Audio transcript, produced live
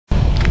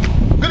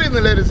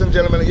evening, ladies and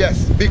gentlemen.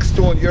 Yes, Big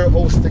Stone, your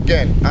host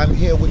again. I'm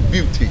here with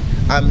beauty.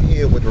 I'm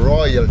here with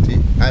royalty.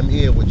 I'm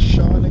here with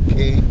SHAUNA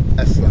K.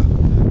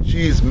 HESLOP.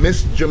 She is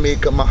Miss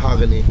Jamaica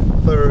Mahogany,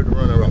 third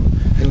runner-up.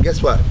 And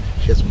guess what?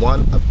 She has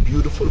won a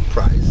beautiful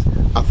prize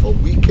of a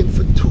weekend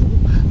for two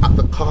at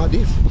the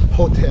Cardiff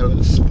Hotel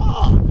and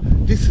Spa.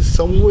 This is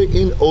somewhere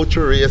in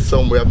OCHO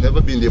somewhere. I've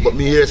never been there, but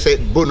me here say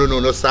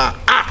Bonono sa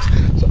act.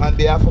 So on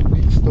behalf of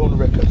Big Stone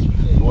Records,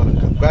 I want to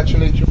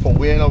congratulate you for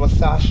wearing our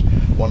sash.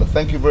 I want to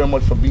thank you very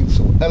much for being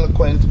so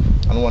eloquent,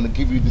 and I want to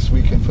give you this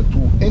weekend for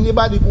two.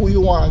 Anybody who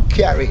you want to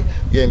carry,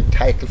 you're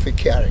entitled to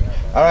carry.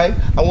 All right?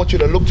 I want you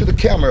to look to the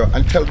camera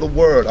and tell the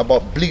world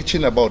about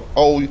bleaching, about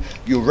how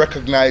you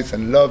recognize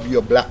and love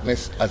your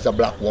blackness as a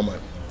black woman.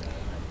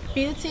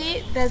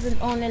 Beauty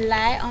doesn't only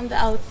lie on the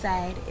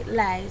outside, it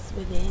lies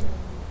within.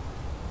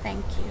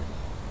 Thank you.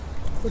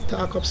 We'll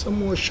talk up some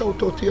more.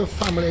 Shout out to your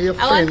family, your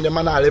friends, them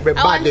and all, everybody.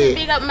 I want to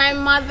pick up my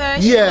mother.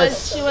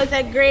 Yes. She was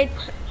a great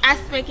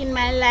aspect in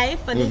my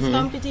life for this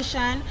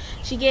competition.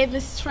 She gave me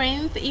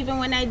strength even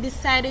when I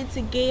decided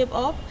to give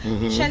up.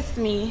 Trust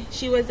me,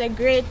 she was a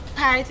great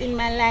part in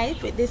my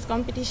life with this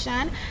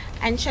competition,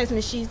 and trust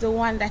me, she's the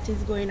one that is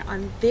going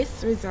on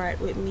this resort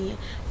with me.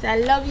 So I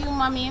love you,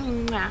 mommy.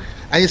 Mwah.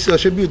 And you see,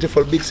 she's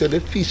beautiful, big, so the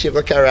fish she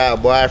go carry her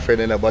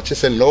boyfriend in her, but she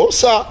said, no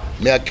sir,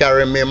 me I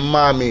carry me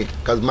mommy,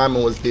 because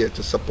mommy was there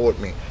to support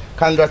me.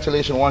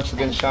 Congratulations once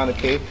again, SHAUNA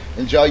K.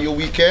 Enjoy your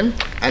weekend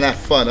and have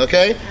fun,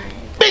 okay?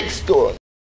 Big Stone.